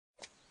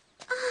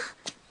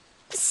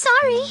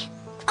sorry.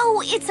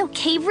 Oh, it's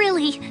okay,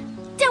 really.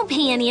 Don't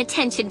pay any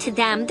attention to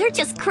them. They're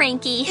just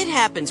cranky. It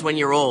happens when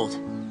you're old.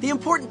 The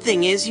important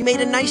thing is you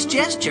made a nice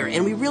gesture,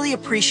 and we really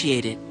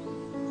appreciate it.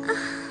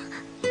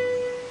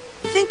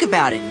 Think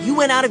about it. You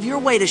went out of your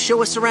way to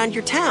show us around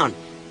your town.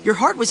 Your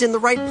heart was in the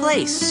right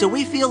place, so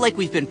we feel like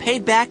we've been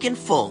paid back in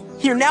full.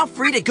 You're now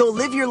free to go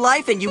live your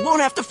life, and you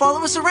won't have to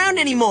follow us around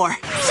anymore.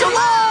 So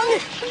long!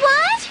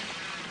 What?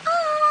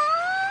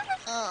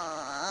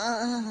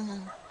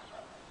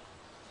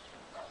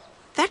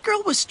 That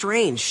girl was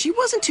strange. She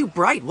wasn't too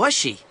bright, was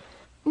she?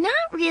 Not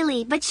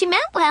really, but she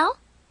meant well.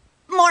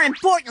 More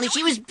importantly,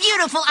 she was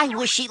beautiful. I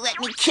wish she'd let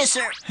me kiss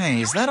her.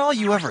 Hey, is that all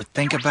you ever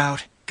think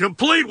about?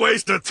 Complete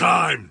waste of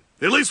time.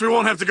 At least we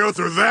won't have to go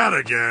through that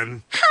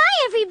again.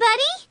 Hi,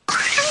 everybody.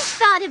 I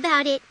thought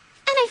about it,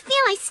 and I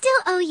feel I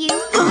still owe you.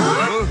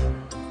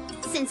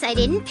 Since I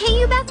didn't pay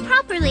you back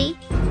properly,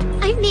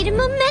 I've made a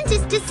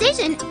momentous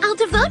decision. I'll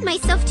devote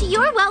myself to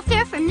your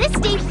welfare from this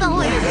day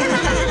forward.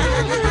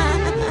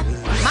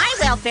 My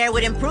welfare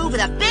would improve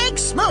with a big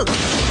smooch.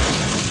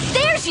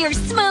 There's your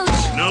smooch.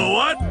 Know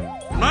what?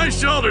 My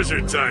shoulders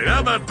are tight. How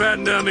about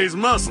patting down these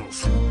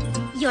muscles?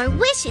 Your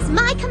wish is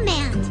my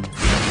command.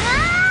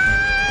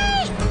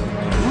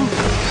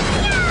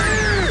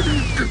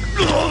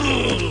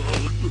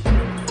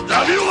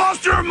 Have you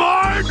lost your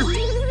mind?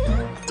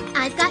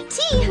 I've got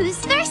tea. Who's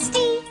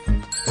thirsty?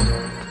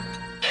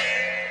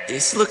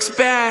 This looks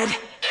bad.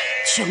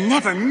 She'll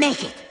never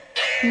make it.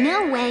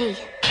 No way.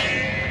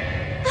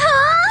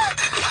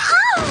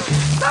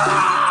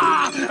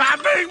 I'm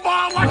being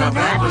mauled like a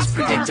That was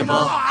predictable.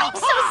 I'm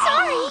so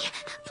sorry.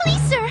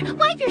 Please, sir,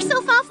 wipe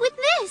yourself off with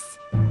this.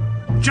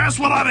 Just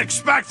what I'd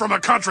expect from a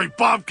country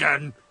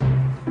bumpkin.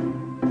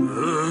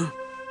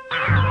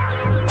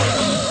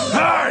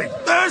 Hey,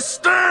 this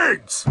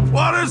stinks!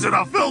 What is it,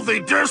 a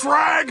filthy dish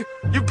rag?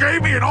 You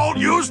gave me an old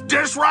used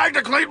dish rag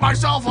to clean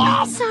myself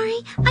off?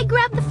 Sorry, I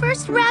grabbed the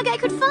first rag I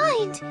could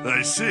find.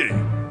 I see.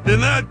 In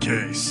that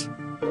case,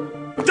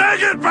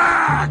 take it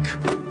back!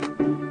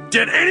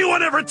 Did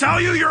anyone ever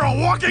tell you you're a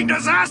walking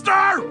disaster?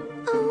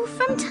 Oh,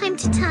 from time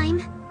to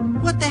time.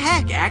 What the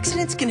heck?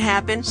 Accidents can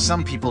happen.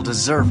 Some people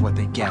deserve what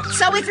they get.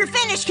 So if you're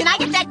finished, can I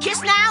get that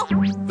kiss now?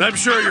 I'm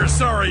sure you're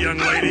sorry, young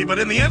lady, but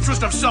in the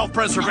interest of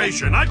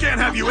self-preservation, I can't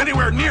have you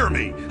anywhere near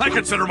me. I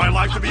consider my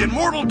life to be in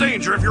mortal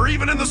danger if you're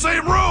even in the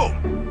same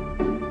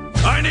room.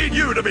 I need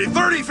you to be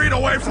 30 feet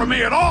away from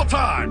me at all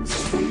times.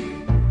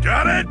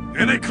 Got it?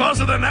 Any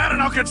closer than that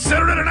and I'll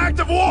consider it an act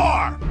of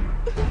war.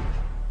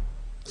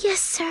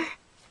 Yes, sir.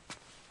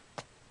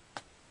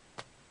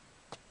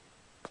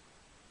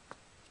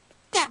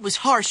 That was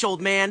harsh,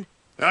 old man.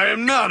 I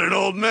am not an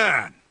old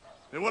man.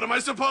 And what am I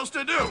supposed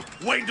to do?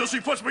 Wait until she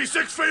puts me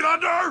 6 feet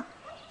under?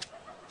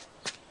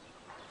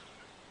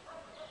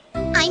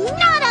 I'm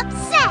not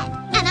upset,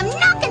 and I'm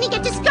not gonna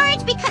get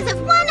discouraged because of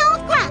one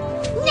old grunt.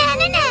 Nah,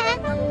 nah, nah.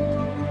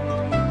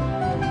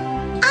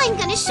 I'm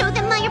gonna show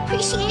them my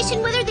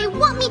appreciation whether they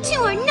want me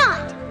to or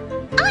not.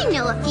 I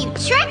know a few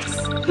tricks.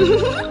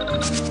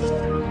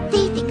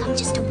 They think I'm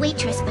just a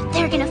waitress, but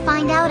they're gonna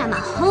find out I'm a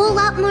whole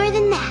lot more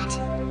than that.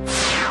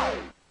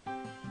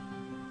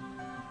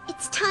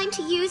 It's time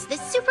to use the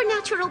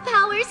supernatural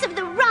powers of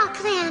the Raw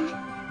Clan.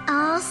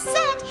 All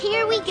set,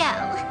 here we go.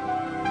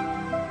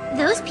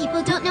 Those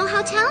people don't know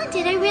how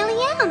talented I really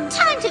am.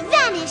 Time to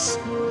vanish.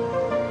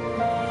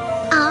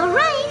 All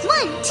right,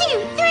 1,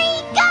 2,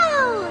 3,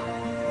 go!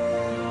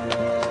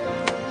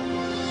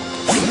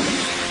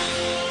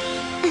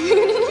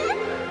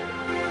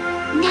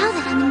 Now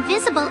that I'm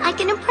invisible, I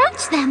can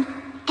approach them,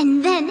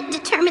 and then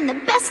determine the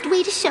best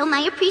way to show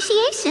my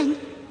appreciation.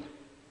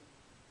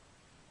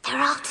 They're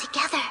all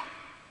together,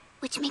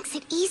 which makes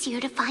it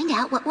easier to find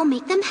out what will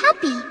make them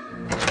happy.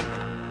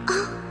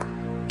 Oh.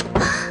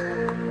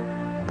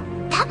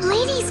 That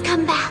lady's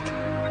come back.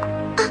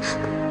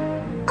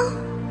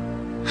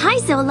 Oh. Hi,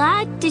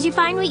 Zola. Did you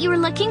find what you were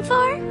looking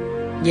for?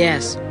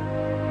 Yes.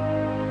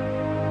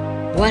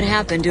 What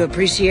happened to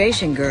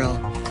Appreciation Girl?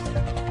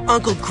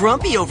 Uncle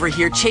Grumpy over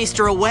here chased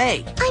her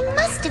away. I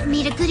must have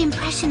made a good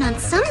impression on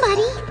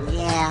somebody.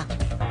 Yeah.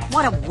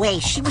 What a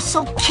waste. She was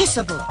so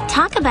kissable.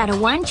 Talk about a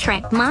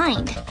one-track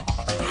mind.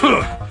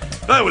 Huh.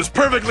 I was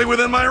perfectly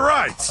within my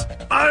rights.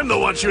 I'm the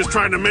one she was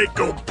trying to make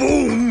go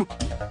boom.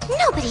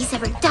 Nobody's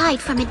ever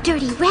died from a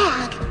dirty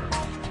rag.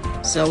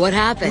 So what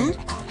happened?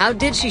 How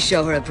did she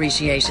show her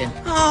appreciation?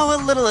 Oh,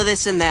 a little of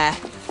this and that.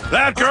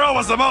 That girl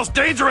was the most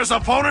dangerous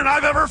opponent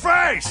I've ever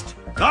faced.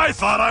 I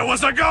thought I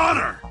was a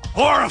goner.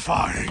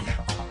 Horrifying.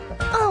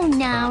 Oh,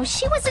 no.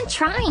 She wasn't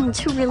trying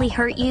to really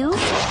hurt you.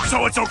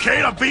 So it's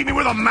okay to beat me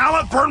with a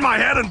mallet, burn my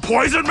head, and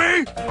poison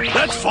me?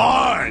 That's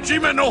fine. She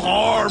meant no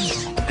harm.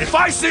 If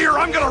I see her,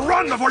 I'm gonna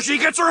run before she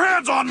gets her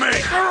hands on me.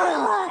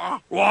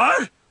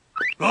 What?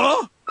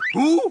 Huh?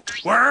 Who?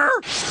 Where?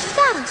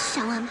 That'll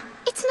show him.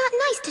 It's not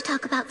nice to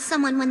talk about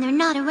someone when they're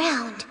not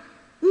around.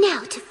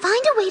 Now, to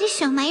find a way to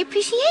show my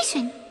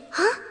appreciation.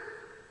 Huh?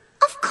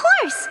 Of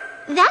course!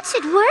 That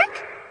should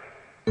work.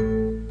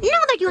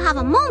 Now that you have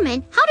a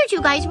moment, how did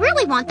you guys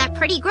really want that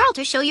pretty girl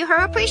to show you her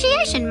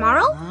appreciation,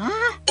 Marl?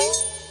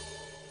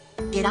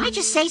 Did I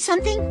just say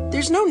something?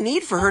 There's no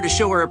need for her to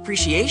show her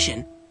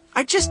appreciation.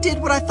 I just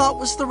did what I thought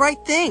was the right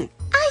thing.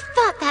 I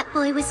thought that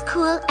boy was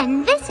cool,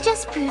 and this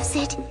just proves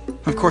it.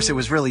 Of course, it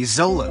was really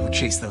Zola who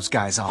chased those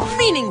guys off.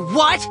 Meaning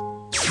what?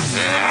 No,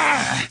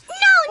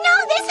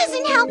 this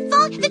isn't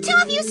helpful. The two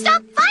of you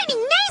stop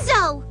fighting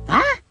Mazo.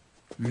 Huh?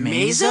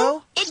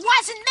 Mazo? It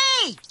wasn't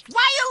me!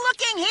 Why are you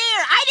looking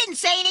here? I didn't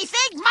say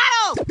anything!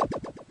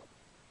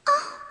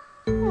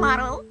 Model!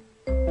 Model?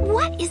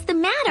 What is the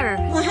matter?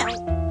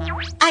 Well,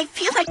 I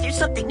feel like there's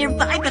something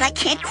nearby, but I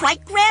can't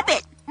quite grab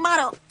it.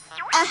 Model.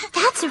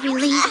 That's a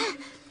relief.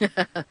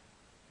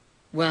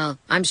 Well,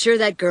 I'm sure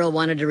that girl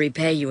wanted to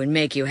repay you and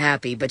make you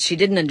happy, but she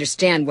didn't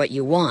understand what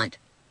you want.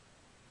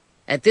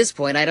 At this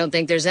point, I don't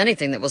think there's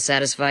anything that will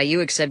satisfy you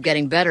except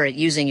getting better at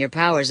using your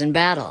powers in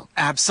battle.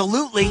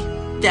 Absolutely.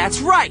 That's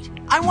right.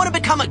 I want to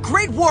become a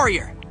great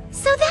warrior.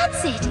 So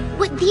that's it.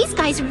 What these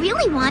guys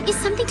really want is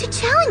something to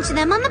challenge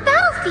them on the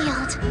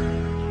battlefield.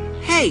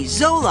 Hey,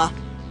 Zola,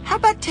 how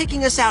about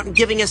taking us out and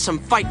giving us some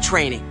fight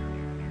training?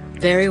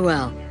 Very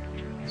well.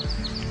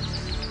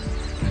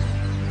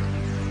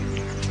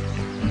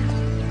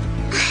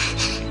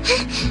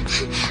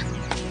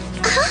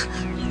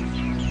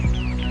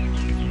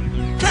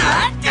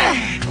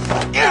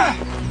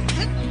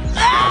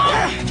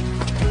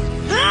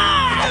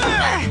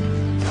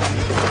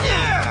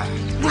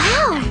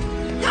 Wow,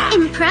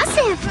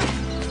 impressive.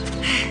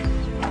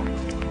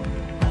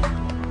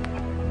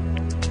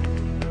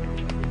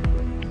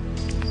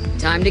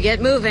 Time to get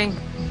moving.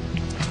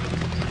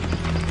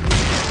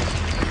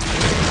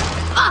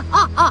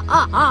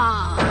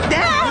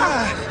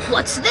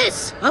 What's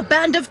this? A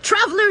band of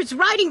travelers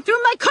riding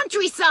through my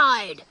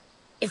countryside.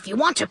 If you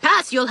want to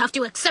pass, you'll have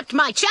to accept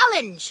my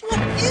challenge. What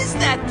is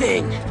that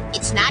thing?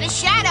 It's not a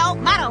shadow.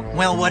 Model.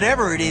 Well,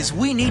 whatever it is,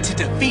 we need to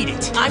defeat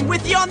it. I'm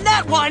with you on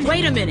that one.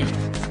 Wait a minute.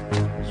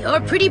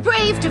 You're pretty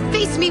brave to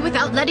face me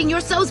without letting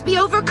yourselves be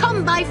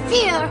overcome by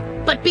fear.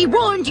 But be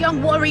warned,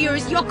 young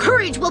warriors, your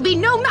courage will be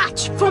no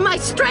match for my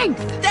strength.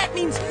 That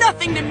means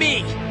nothing to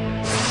me.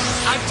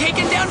 I've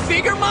taken down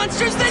bigger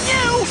monsters than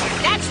you.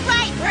 That's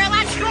right. We're a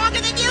lot stronger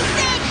than you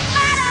think.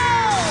 Model!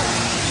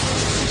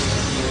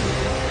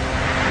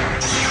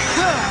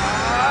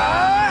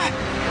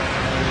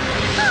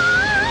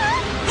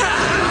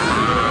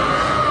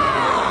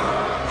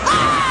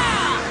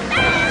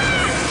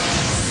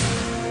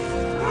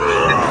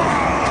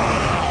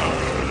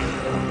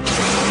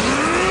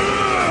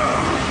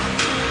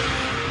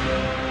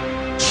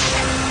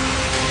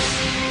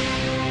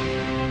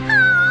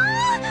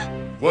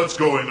 What's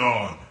going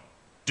on?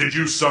 Did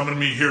you summon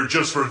me here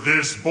just for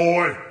this,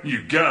 boy?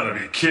 You gotta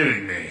be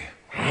kidding me.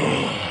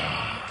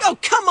 Oh,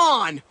 come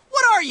on.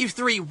 What are you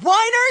three,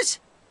 whiners?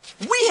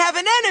 We have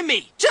an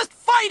enemy. Just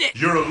fight it.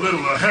 You're a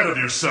little ahead of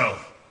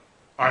yourself.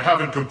 I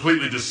haven't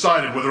completely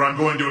decided whether I'm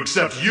going to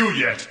accept you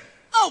yet.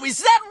 Oh, is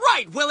that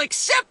right? We'll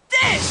accept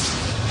this.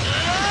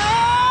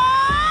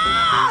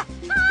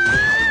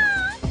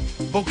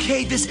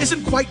 Okay, this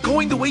isn't quite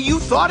going the way you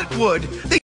thought it would. They